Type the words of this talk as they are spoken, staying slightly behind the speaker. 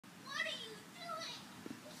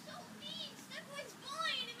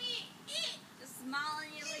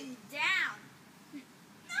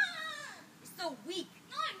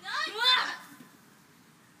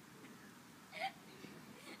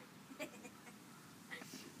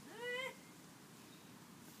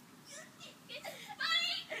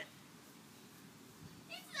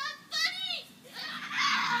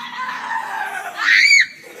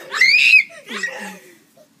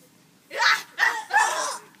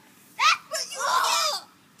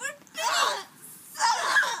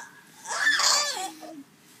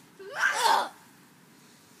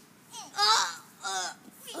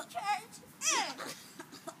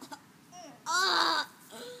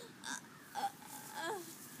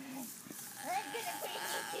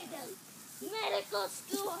go to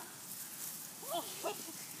school.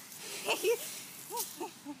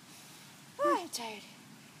 Oh, I'm tired.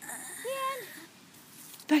 Man,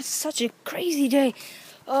 it's been such a crazy day.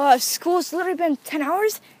 School's literally been 10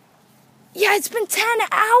 hours. Yeah, it's been 10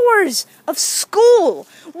 hours of school.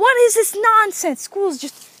 What is this nonsense? School's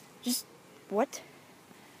just, what?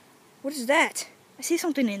 What is that? I see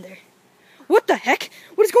something in there. What the heck?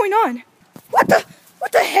 What is going on? What the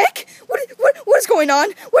heck? What is going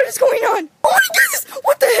on? What is going on? Oh my goodness!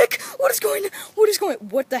 What the heck? What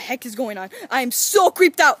the heck is going on? I am so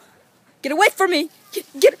creeped out. Get away from me!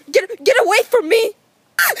 Get away from me!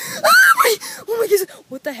 Oh my goodness!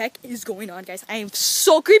 What the heck is going on, guys? I am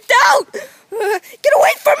so creeped out! Get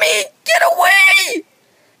away from me! Get away!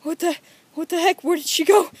 What the heck? Where did she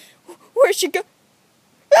go? Where did she go?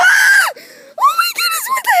 Ah! Oh my goodness!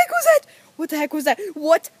 What the heck was that? What the heck was that?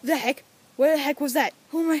 What the heck? What the heck was that?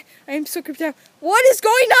 Oh my! I am so creeped out. What is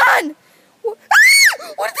going on?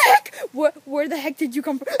 What the heck? Where the heck did you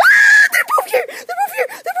come from? Ah! They're both here! They're both here!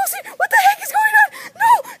 What the heck is going on?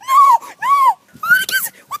 No! Oh my goodness!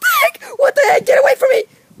 What the heck? What the heck? Get away from me!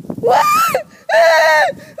 What?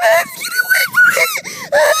 Get away from me!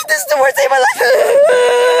 This is the worst day of my life!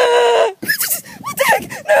 What the heck?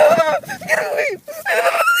 No! Get away!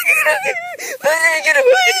 Get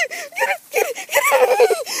away!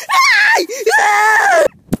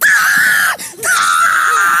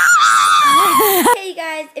 Hey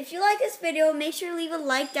guys, if you like this video, make sure to leave a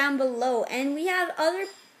like down below. And we have other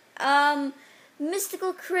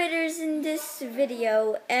mystical critters in this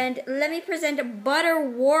video. And let me present Butter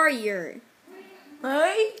Warrior.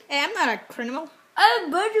 Hey, I'm not a criminal.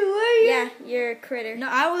 I'm Butter Warrior. Yeah, you're a critter. No,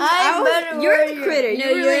 You're the critter. No,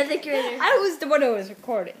 you're the critter. I was the one who was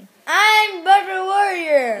recording. I'm Butter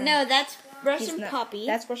Warrior. No, that's Russian Poppy.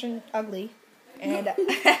 That's Russian Ugly. And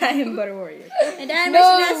I am Butter Warrior. And I'm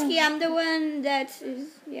Russian I'm the one that is,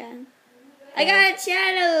 yeah. I got a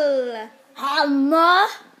channel.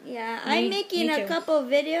 Yeah, I'm making a couple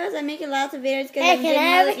videos. I'm making lots of videos because I'm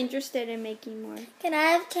really interested in making more. Can I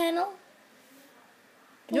have a channel?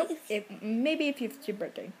 Nope. Maybe if it's your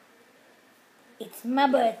birthday. It's my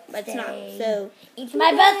birthday. But it's not. So it's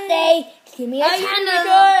my birthday. Give me a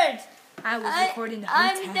channel. I was recording the whole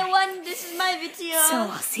time. I'm the one. This is my video. So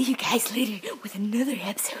I'll see you guys later with another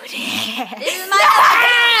episode. This is my